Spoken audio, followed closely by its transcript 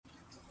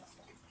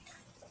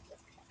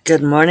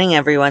Good morning,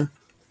 everyone.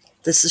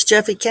 This is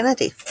Jeffy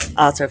Kennedy,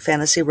 author of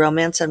fantasy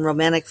romance and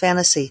romantic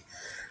fantasy,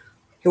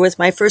 here with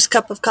my first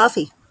cup of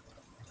coffee.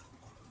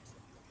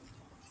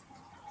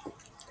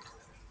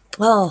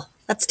 Oh,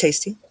 that's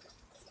tasty.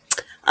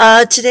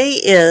 Today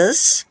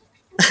is,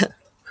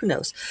 who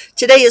knows?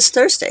 Today is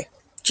Thursday,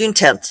 June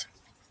 10th.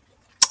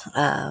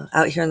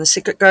 Out here in the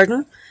secret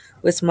garden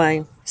with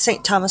my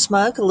St. Thomas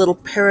mug. A little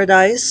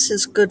paradise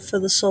is good for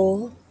the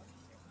soul.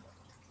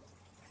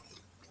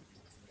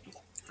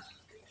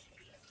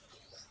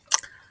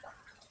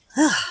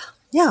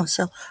 Yeah,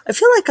 so I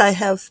feel like I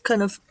have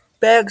kind of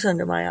bags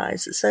under my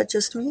eyes. Is that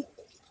just me?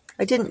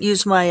 I didn't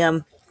use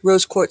my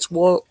rose quartz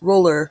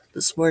roller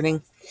this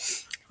morning.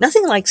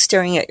 Nothing like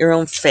staring at your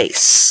own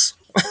face.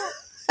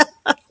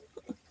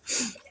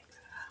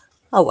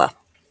 Oh well.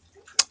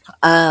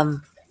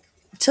 Um,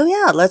 so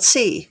yeah, let's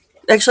see.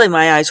 Actually,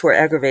 my eyes were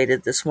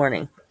aggravated this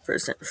morning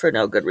for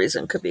no good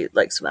reason. Could be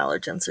like some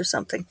allergens or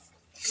something.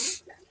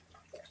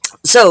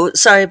 So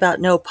sorry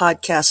about no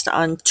podcast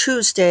on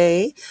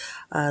Tuesday.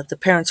 The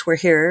parents were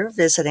here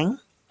visiting.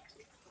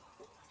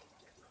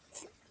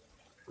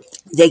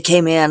 They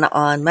came in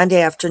on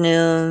Monday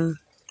afternoon.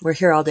 We're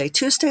here all day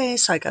Tuesday,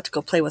 so I got to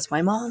go play with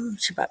my mom.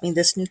 She bought me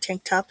this new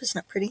tank top. Isn't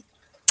it pretty?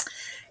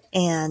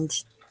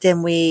 And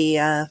then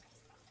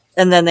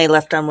and then they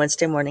left on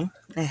Wednesday morning.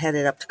 They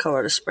headed up to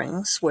Colorado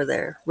Springs, where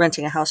they're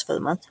renting a house for the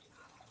month.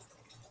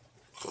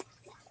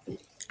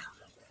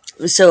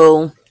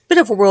 So, bit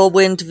of a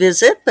whirlwind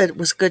visit, but it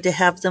was good to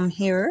have them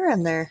here,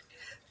 and they're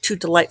two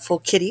delightful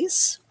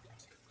kitties.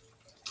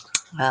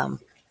 Um,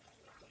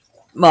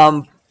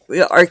 Mom,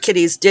 our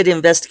kitties did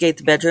investigate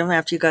the bedroom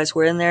after you guys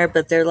were in there,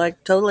 but they're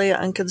like totally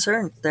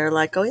unconcerned. They're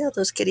like, "Oh yeah,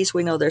 those kitties,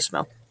 we know their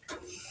smell."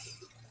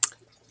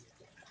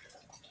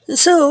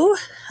 So,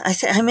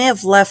 I may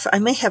have left. I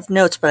may have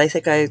notes, but I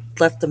think I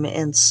left them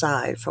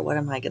inside. For what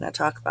am I going to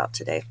talk about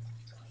today?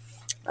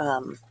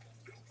 Um,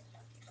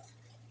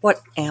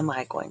 what am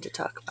I going to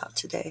talk about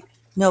today?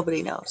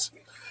 Nobody knows.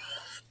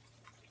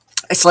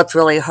 I slept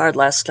really hard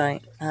last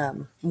night.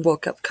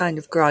 Woke up kind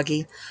of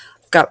groggy.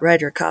 Got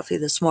Ryder coffee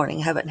this morning.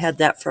 Haven't had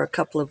that for a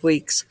couple of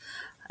weeks.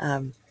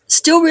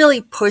 Still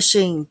really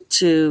pushing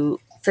to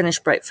finish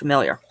Bright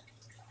Familiar,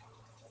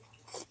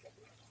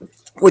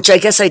 which I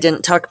guess I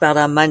didn't talk about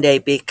on Monday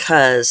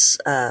because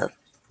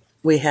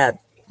we had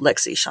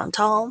Lexi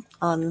Chantal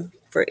on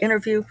for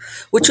interview,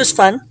 which was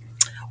fun.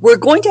 We're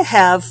going to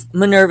have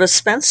Minerva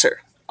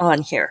Spencer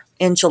on here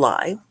in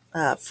July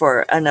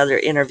for another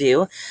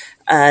interview,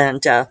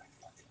 and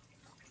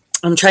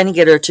I'm trying to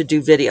get her to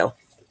do video.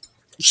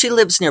 She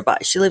lives nearby.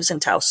 She lives in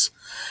Taos,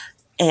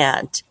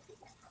 and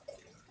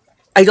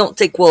I don't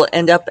think we'll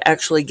end up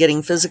actually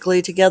getting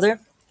physically together,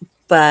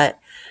 but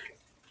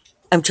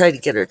I'm trying to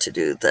get her to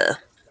do the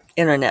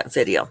internet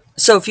video.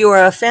 So if you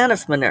are a fan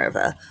of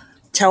Minerva,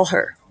 tell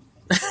her.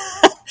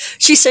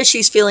 She says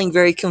she's feeling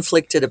very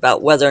conflicted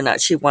about whether or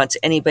not she wants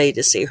anybody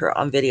to see her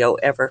on video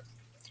ever,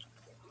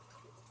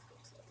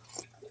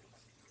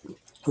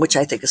 which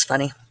I think is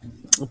funny.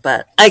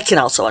 But I can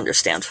also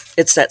understand.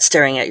 It's that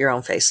staring at your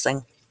own face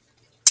thing.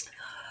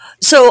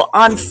 So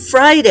on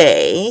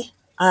Friday,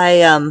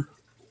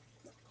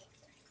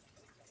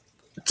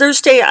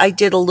 Thursday I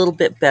did a little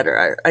bit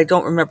better. I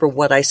don't remember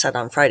what I said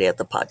on Friday at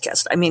the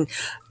podcast. I mean,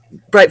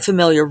 Bright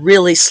Familiar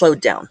really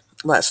slowed down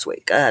last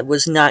week. I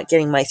was not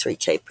getting my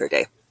 3K per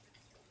day.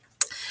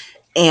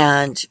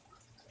 And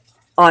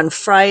on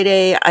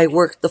Friday, I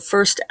worked the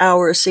first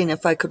hour seeing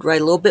if I could write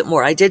a little bit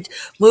more. I did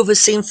move a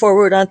scene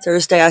forward on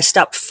Thursday. I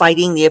stopped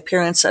fighting the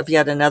appearance of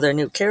yet another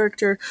new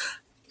character.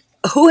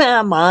 Who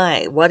am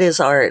I? What is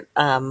art?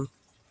 I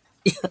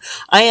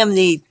am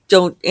the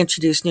don't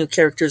introduce new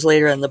characters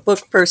later in the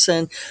book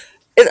person.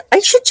 I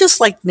should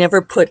just like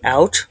never put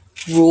out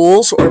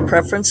rules or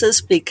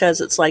preferences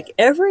because it's like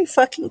every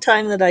fucking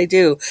time that I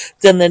do,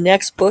 then the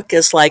next book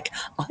is like,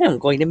 I am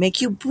going to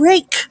make you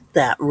break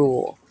that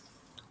rule.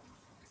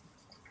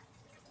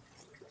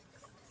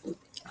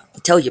 I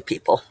tell you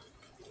people.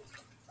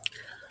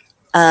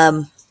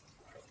 Um,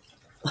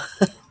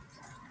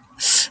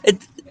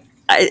 it,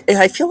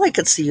 I feel like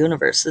it's the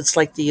universe. It's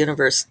like the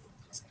universe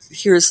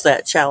here's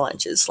that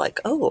challenge. It's like,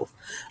 oh,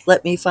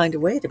 let me find a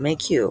way to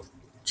make you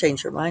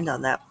change your mind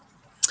on that.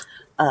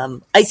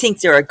 I think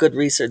there are good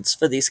reasons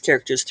for these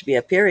characters to be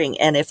appearing,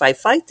 and if I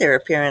fight their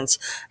appearance,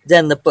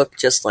 then the book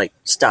just like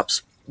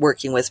stops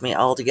working with me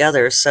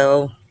altogether.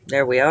 So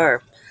there we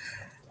are.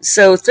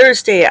 So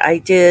Thursday, I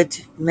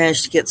did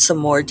manage to get some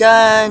more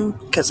done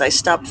because I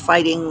stopped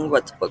fighting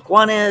what the book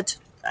wanted.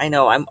 I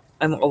know I'm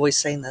always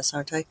saying this,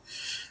 aren't I?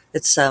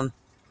 It's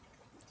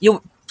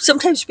you.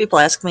 Sometimes people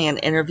ask me in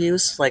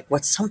interviews like,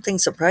 "What's something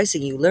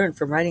surprising you learned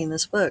from writing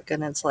this book?"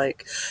 And it's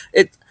like,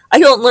 it. I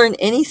don't learn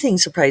anything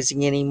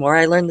surprising anymore.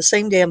 I learn the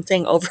same damn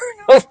thing over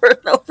and over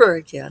and over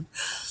again.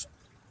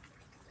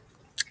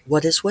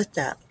 What is with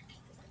that?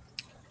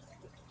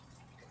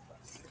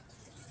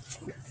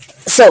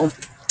 So,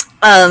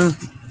 um,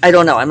 I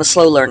don't know. I'm a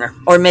slow learner,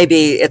 or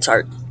maybe it's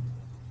art.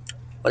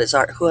 What is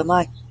art? Who am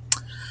I?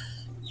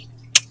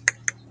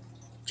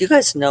 Do you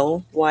guys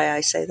know why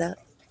I say that?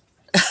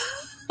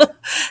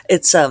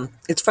 It's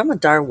from a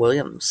Dar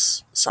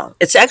Williams song.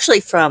 It's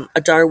actually from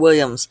a Dar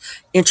Williams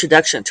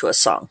introduction to a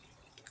song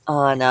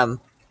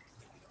on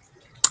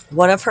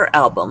one of her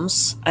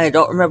albums. I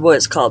don't remember what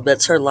it's called, but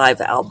it's her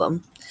live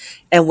album.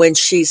 And when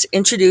she's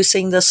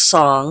introducing the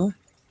song,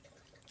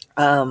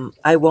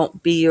 I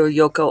Won't Be Your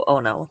Yoko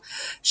Ono,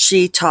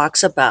 she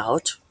talks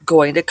about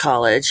going to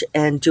college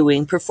and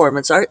doing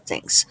performance art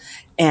things.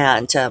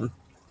 And, um,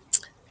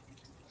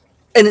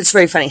 and it's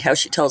very funny how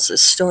she tells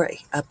this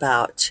story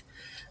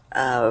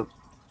uh,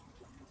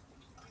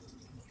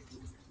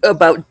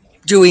 about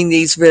doing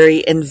these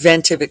very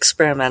inventive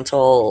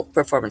experimental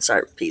performance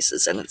art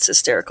pieces, and it's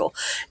hysterical.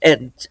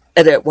 And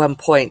at one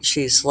point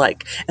she's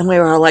like, and we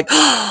were all like,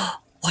 oh,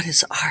 what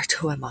is art,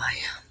 who am I?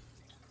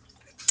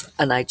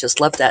 And I just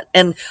love that.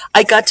 And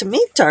I got to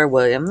meet Dar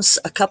Williams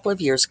a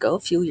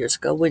few years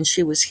ago, when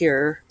she was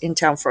here in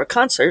town for a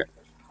concert.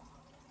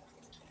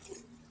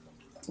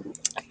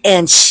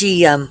 And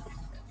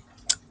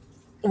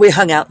we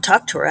hung out and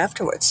talked to her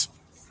afterwards,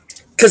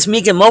 because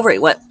Megan Mulberry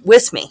went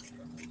with me.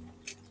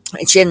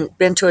 And she hadn't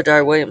been to a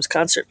Dar Williams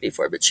concert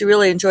before, but she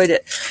really enjoyed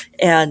it.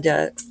 And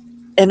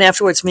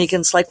afterwards,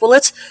 Megan's like, "Well,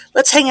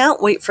 let's hang out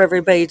and wait for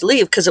everybody to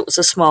leave," because it was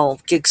a small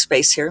gig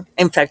space here.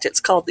 In fact, it's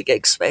called the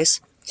gig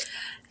space.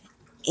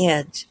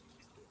 And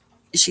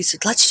she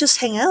said, "Let's just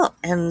hang out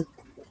and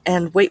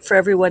wait for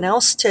everyone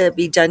else to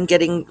be done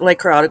getting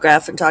like her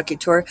autograph and talking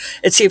to her,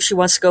 and see if she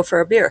wants to go for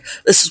a beer."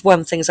 This is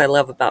one of the things I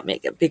love about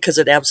Megan, because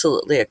it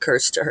absolutely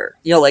occurs to her.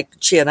 Like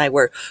she and I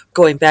were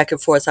going back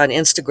and forth on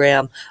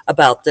Instagram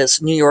about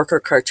this New Yorker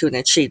cartoon,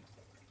 and she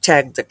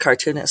tagged the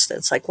cartoonist. And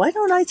it's like, why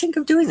don't I think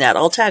of doing that?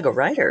 I'll tag a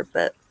writer.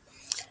 But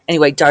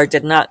anyway, Dar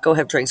did not go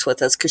have drinks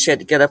with us, because she had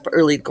to get up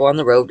early to go on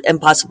the road,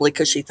 and possibly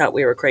because she thought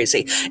we were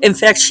crazy. In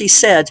fact, she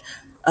said,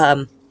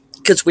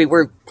 because we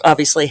were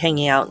obviously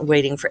hanging out and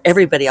waiting for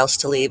everybody else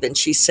to leave. And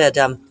she said,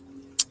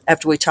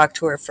 after we talked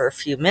to her for a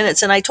few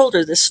minutes, and I told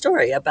her this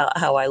story about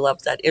how I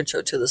loved that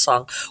intro to the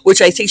song,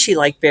 which I think she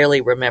like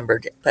barely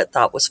remembered, but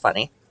thought was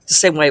funny. The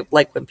same way,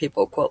 like when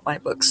people quote my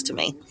books to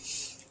me.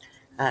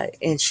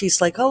 And she's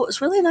like, "Oh, it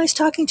was really nice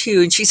talking to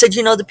you." And she said,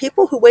 "The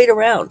people who wait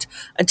around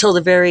until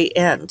the very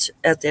end,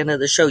 at the end of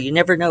the show, you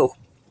never know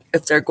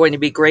if they're going to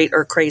be great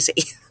or crazy."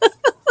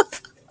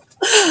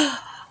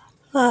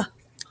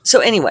 So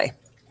anyway,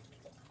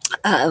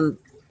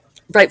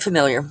 Bright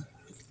Familiar.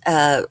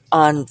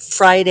 On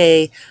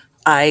Friday,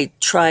 I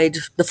tried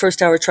the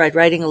first hour, tried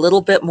writing a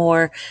little bit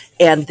more,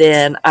 and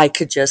then I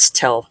could just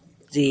tell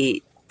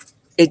it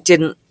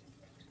didn't,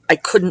 I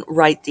couldn't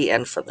write the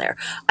end from there.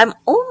 I'm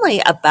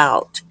only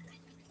about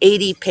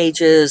 80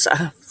 pages,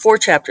 4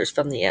 chapters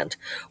from the end,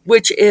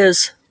 which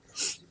is,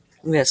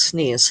 I'm going to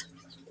sneeze.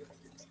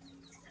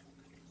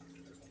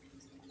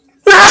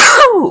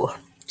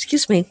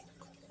 Excuse me.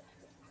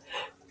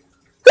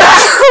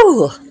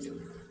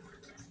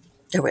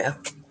 There we go.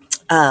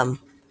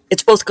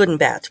 It's both good and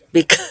bad,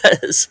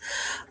 because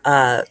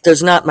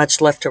there's not much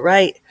left to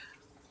write,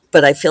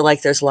 but I feel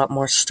like there's a lot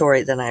more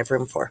story than I have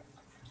room for,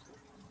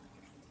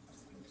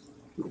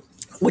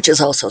 which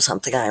is also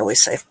something I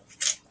always say.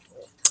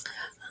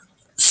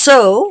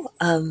 So,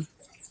 at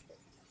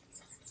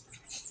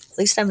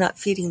least I'm not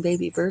feeding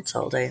baby birds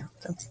all day.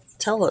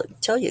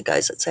 Tell you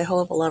guys, it's a hell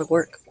of a lot of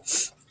work.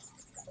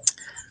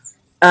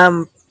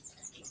 Um,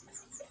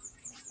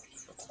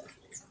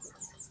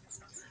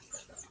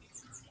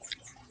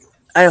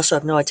 I also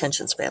have no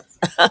attention span.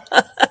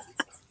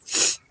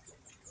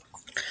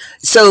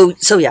 So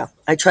yeah,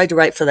 I tried to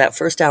write for that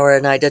first hour,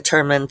 and I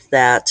determined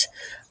that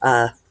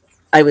I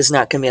was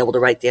not going to be able to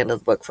write the end of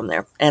the book from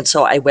there. And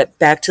so I went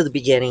back to the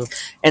beginning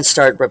and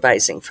started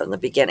revising from the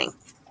beginning.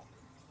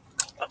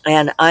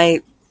 And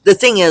the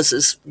thing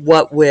is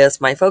what with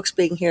my folks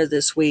being here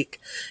this week,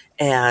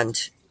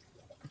 and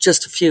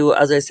just a few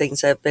other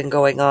things that have been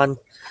going on,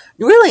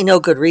 really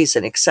no good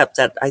reason, except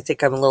that I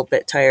think I'm a little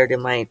bit tired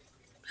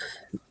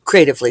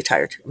creatively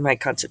tired. My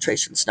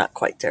concentration's not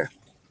quite there.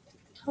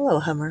 Hello,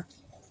 Hummer.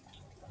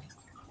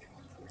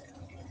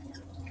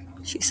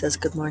 She says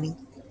good morning.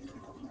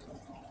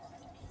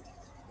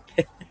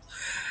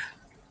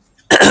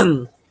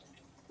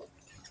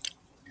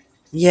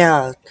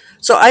 Yeah.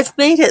 So I've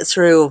made it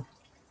through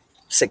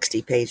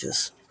 60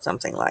 pages,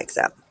 something like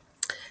that.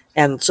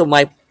 And so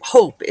my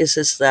hope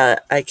is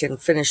that I can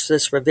finish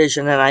this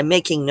revision, and I'm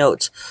making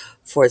notes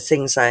for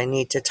things I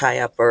need to tie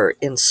up or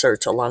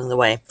insert along the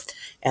way,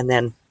 and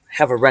then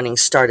have a running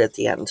start at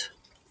the end.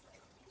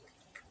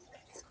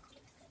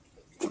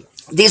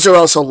 These are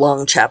also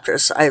long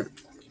chapters.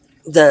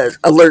 The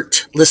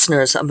alert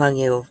listeners among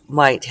you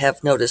might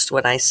have noticed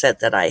when I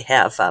said that I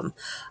have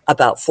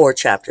about 4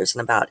 chapters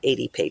and about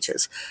 80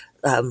 pages.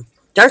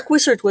 Dark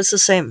Wizard was the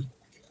same.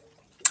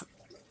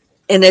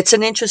 And it's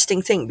an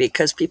interesting thing,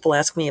 because people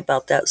ask me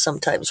about that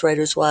sometimes.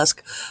 Writers will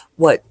ask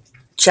what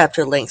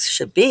chapter length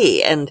should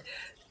be. And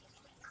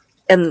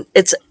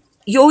it's,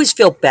 you always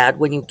feel bad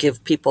when you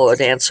give people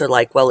an answer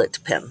like, well, it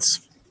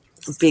depends.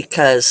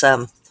 Because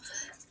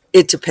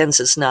it depends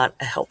is not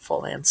a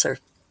helpful answer.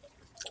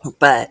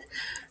 But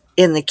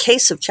in the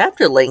case of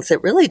chapter length,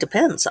 it really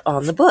depends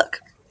on the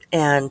book.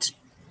 and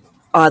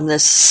on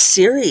this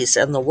series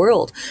and the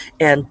world.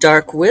 And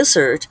Dark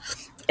Wizard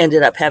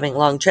ended up having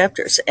long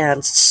chapters,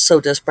 and so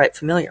does Bright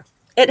Familiar.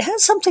 It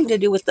has something to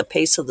do with the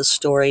pace of the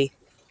story.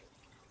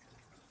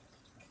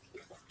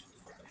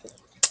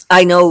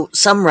 I know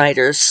some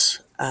writers,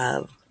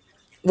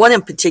 one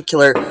in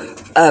particular,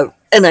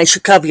 and I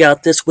should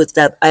caveat this with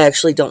that I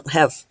actually don't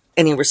have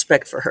any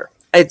respect for her.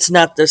 It's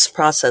not this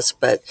process,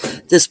 but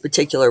this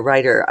particular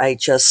writer, I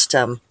just,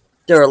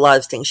 there are a lot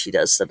of things she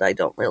does that I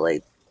don't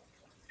really,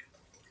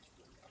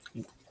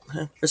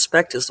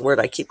 respect is the word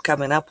I keep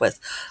coming up with.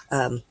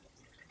 Um,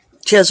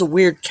 she has a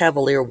weird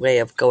cavalier way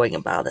of going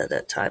about it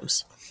at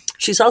times.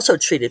 She's also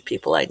treated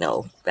people I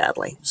know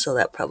badly, so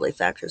that probably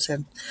factors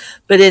in.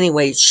 But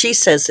anyway, she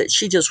says that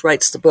she just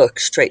writes the book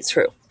straight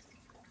through.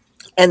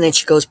 And then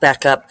she goes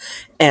back up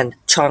and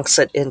chunks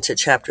it into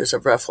chapters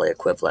of roughly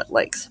equivalent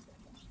length.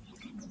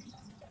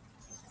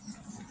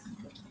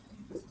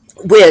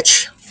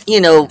 Which,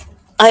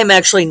 I'm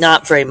actually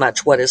not very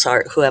much what is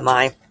art, who am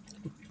I,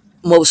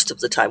 most of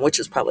the time, which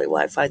is probably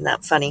why I find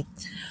that funny.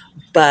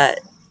 But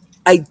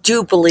I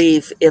do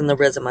believe in the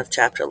rhythm of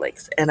chapter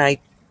length. And I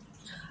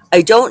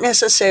don't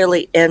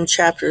necessarily end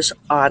chapters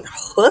on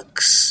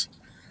hooks,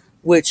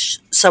 which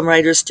some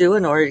writers do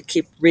in order to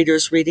keep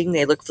readers reading.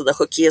 They look for the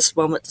hookiest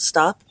moment to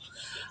stop.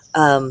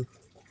 Um,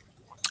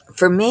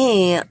 for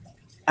me,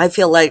 I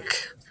feel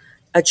like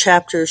a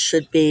chapter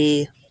should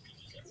be,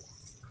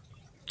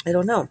 I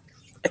don't know,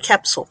 a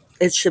capsule.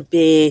 It should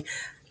be,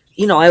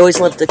 I always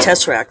love the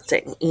Tesseract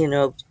thing,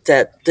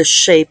 that the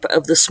shape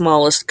of the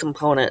smallest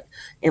component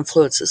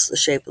influences the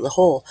shape of the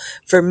whole.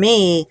 For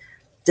me,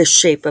 the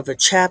shape of a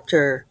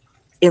chapter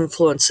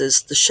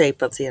influences the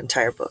shape of the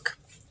entire book.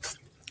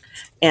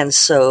 And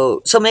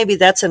so maybe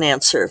that's an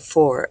answer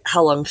for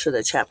how long should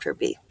a chapter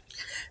be,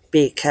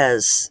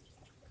 because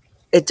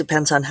it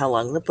depends on how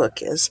long the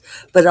book is,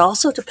 but it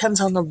also depends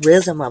on the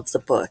rhythm of the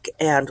book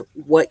and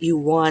what you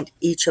want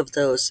each of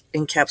those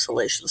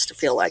encapsulations to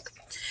feel like.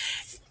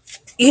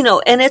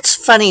 And it's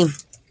funny,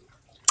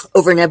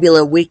 over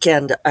Nebula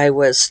weekend, I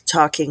was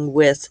talking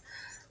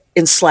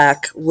in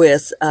Slack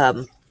with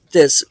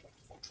this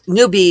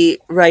newbie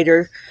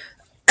writer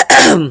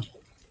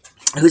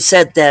who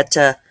said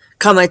that,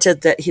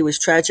 commented that he was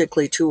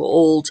tragically too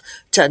old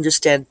to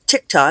understand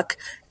TikTok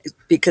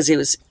because he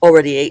was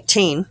already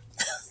 18.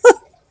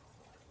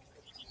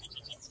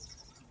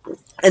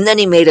 And then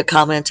he made a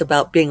comment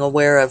about being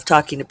aware of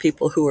talking to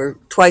people who are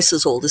twice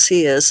as old as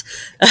he is.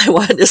 I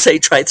wanted to say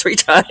try 3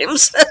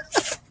 times.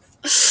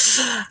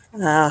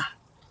 uh,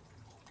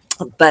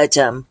 but,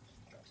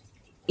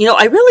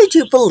 I really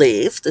do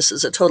believe, this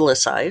is a total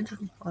aside,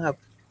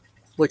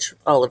 which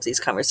all of these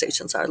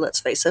conversations are,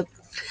 let's face it,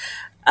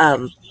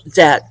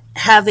 that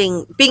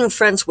being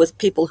friends with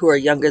people who are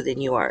younger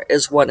than you are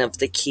is one of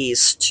the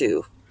keys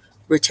to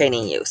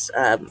retaining youth,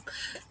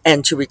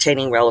 and to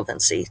retaining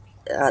relevancy.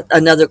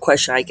 Another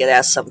question I get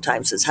asked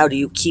sometimes is, how do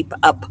you keep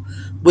up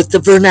with the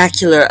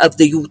vernacular of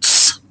the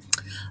youths?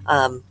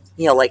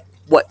 Like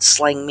what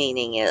slang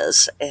meaning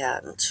is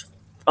and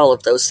all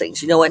of those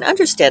things, and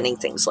understanding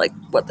things like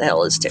what the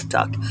hell is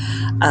TikTok.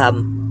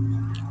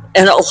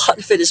 And a lot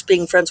of it is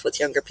being friends with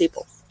younger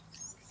people.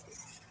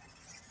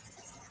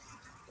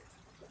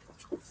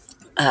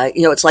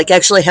 It's like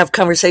actually have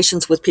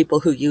conversations with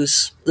people who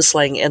use the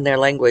slang in their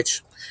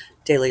language,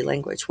 daily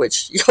language,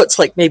 which, it's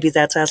like maybe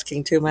that's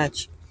asking too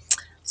much.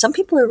 Some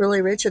people are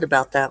really rigid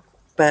about that.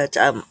 But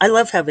I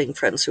love having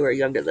friends who are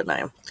younger than I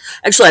am.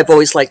 Actually, I've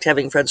always liked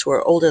having friends who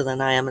are older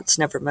than I am. It's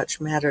never much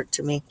mattered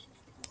to me.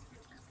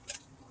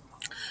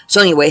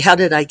 So anyway, how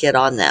did I get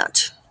on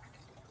that?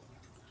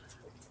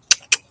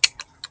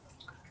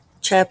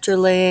 Chapter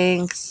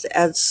length,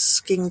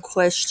 asking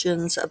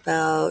questions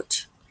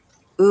about...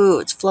 Ooh,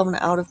 it's flown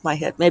out of my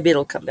head. Maybe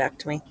it'll come back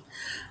to me.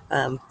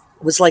 It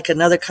was like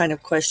another kind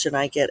of question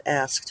I get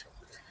asked.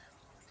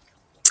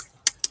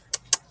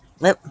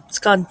 Yep, it's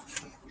gone.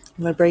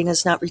 My brain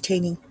is not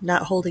retaining,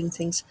 not holding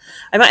things.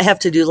 I might have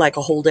to do like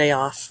a whole day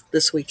off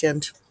this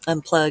weekend,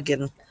 unplug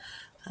and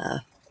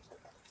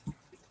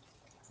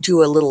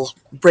do a little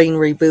brain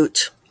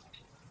reboot.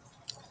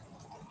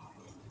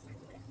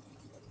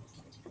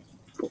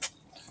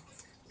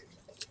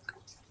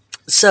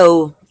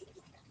 So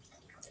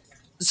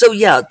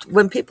yeah,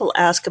 when people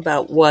ask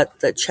about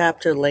what the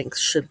chapter length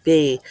should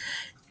be,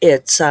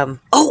 it's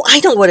oh, I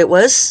know what it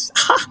was.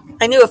 Ha!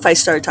 I knew if I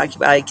started talking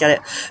about it, I'd get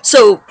it.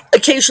 So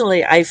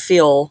occasionally I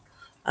feel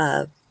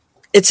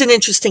it's an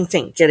interesting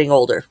thing getting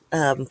older.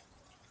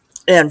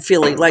 And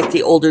feeling like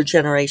the older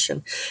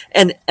generation.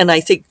 And I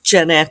think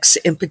Gen X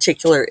in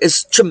particular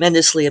is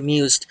tremendously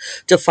amused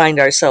to find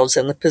ourselves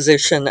in the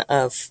position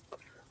of,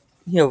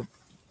 you know,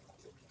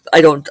 I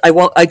don't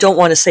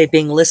want to say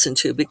being listened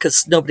to,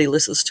 because nobody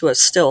listens to us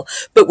still,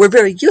 but we're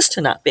very used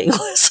to not being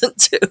listened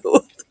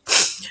to.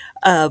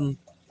 um,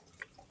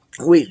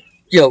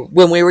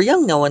 when we were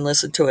young, no one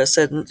listened to us.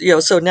 And,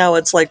 so now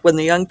it's like when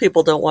the young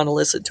people don't want to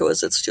listen to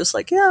us, it's just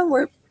like, yeah,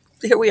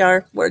 here we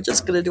are. We're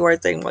just going to do our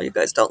thing while you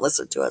guys don't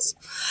listen to us.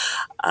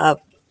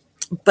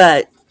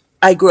 But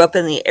I grew up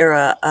in the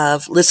era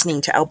of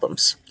listening to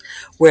albums,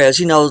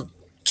 whereas,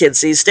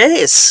 kids these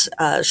days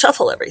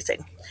shuffle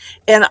everything.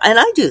 And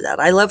I do that.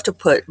 I love to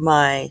put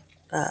my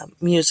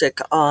music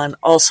on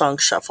all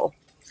songs shuffle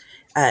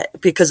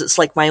because it's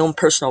like my own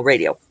personal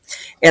radio.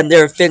 And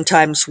there have been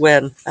times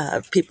when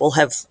people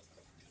have,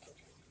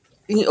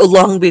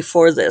 long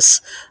before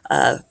this,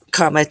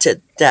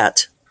 commented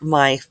that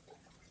my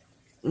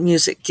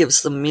music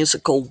gives them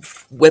musical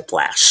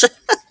whiplash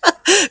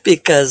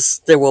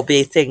because there will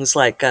be things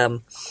like,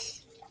 you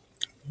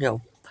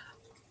know,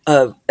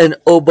 an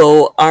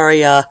oboe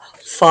aria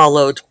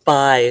followed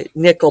by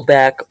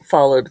Nickelback,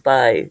 followed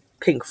by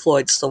Pink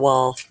Floyd's The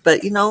Wall.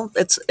 But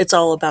it's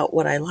all about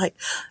what I like.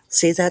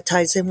 See, that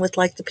ties in with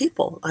like the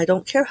people. I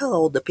don't care how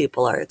old the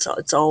people are.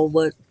 It's all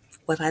what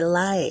I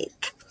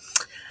like.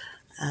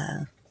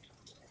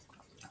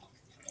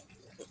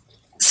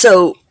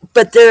 So,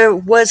 but there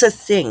was a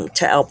thing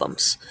to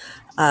albums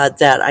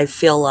that I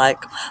feel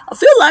like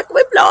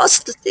we've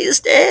lost these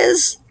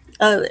days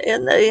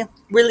in the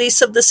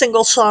release of the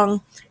single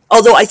song.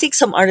 Although I think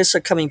some artists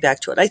are coming back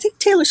to it. I think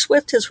Taylor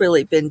Swift has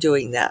really been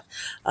doing that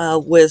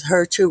with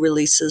her two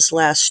releases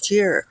last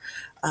year,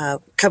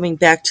 coming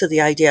back to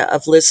the idea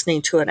of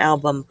listening to an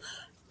album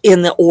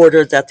in the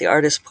order that the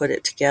artist put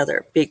it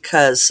together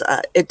because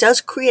it does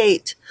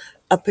create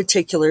a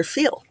particular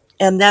feel.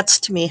 And that's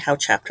to me how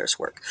chapters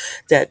work.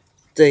 That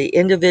the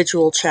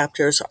individual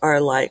chapters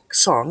are like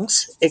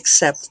songs,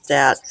 except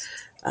that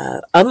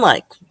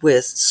unlike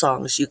with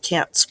songs, you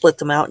can't split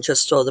them out and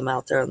just throw them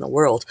out there in the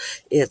world.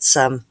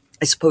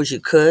 I suppose you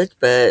could,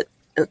 but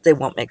they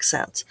won't make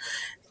sense.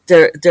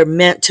 They're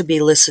meant to be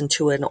listened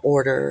to in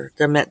order.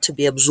 They're meant to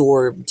be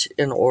absorbed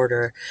in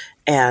order,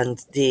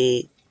 and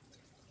the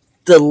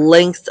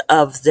length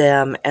of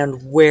them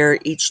and where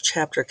each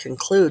chapter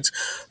concludes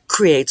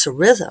creates a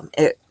rhythm.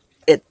 It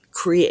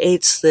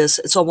creates this.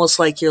 It's almost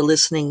like you're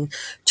listening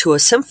to a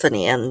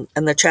symphony, and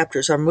the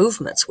chapters are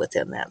movements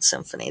within that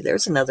symphony.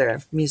 There's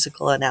another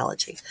musical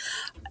analogy,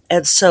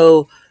 and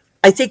so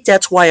I think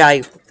that's why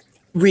I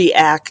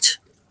react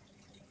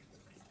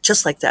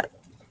just like that.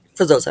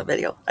 For those on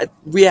video, I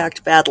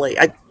react badly.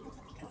 I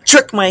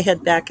jerk my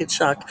head back in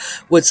shock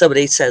when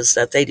somebody says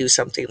that they do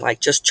something like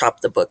just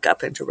chop the book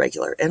up into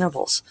regular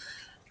intervals.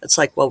 It's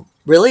like, well,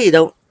 really, you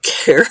don't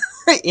care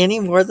any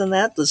more than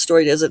that? The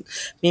story doesn't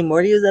mean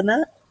more to you than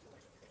that?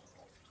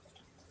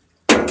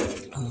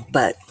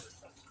 But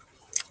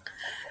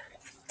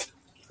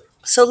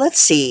so let's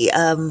see.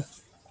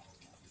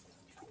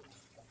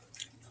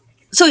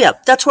 So yeah,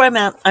 that's where I'm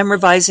at. I'm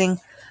revising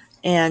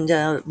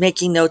and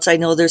making notes. I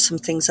know there's some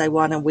things I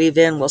want to weave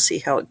in. We'll see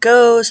how it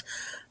goes.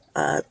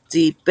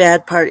 The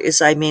bad part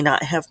is I may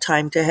not have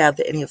time to have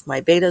any of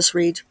my betas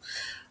read.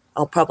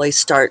 I'll probably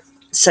start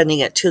sending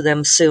it to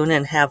them soon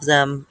and have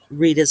them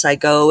read as I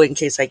go in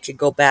case I could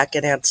go back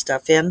and add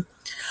stuff in.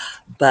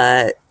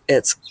 But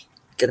it's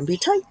going to be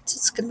tight.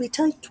 It's going to be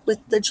tight with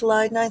the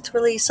July 9th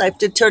release. I have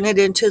to turn it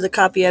into the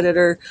copy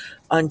editor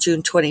on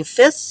June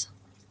 25th.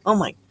 Oh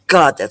my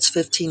God, that's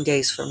 15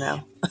 days from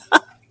now.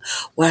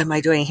 What am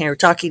I doing here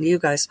talking to you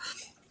guys?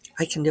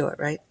 I can do it,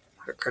 right?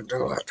 I can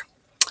do it.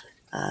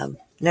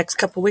 Next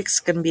couple weeks is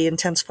going to be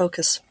intense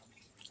focus.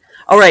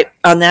 All right,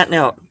 on that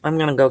note, I'm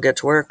going to go get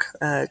to work,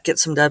 get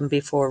some done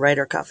before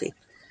Writer Coffee.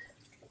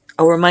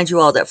 I'll remind you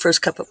all that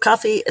First Cup of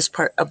Coffee is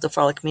part of the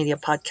Frolic Media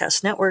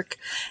Podcast Network,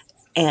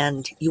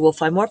 and you will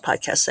find more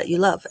podcasts that you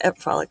love at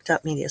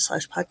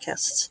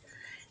frolic.media/podcasts.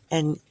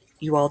 And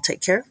you all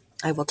take care.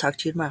 I will talk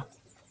to you tomorrow.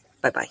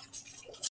 Bye-bye.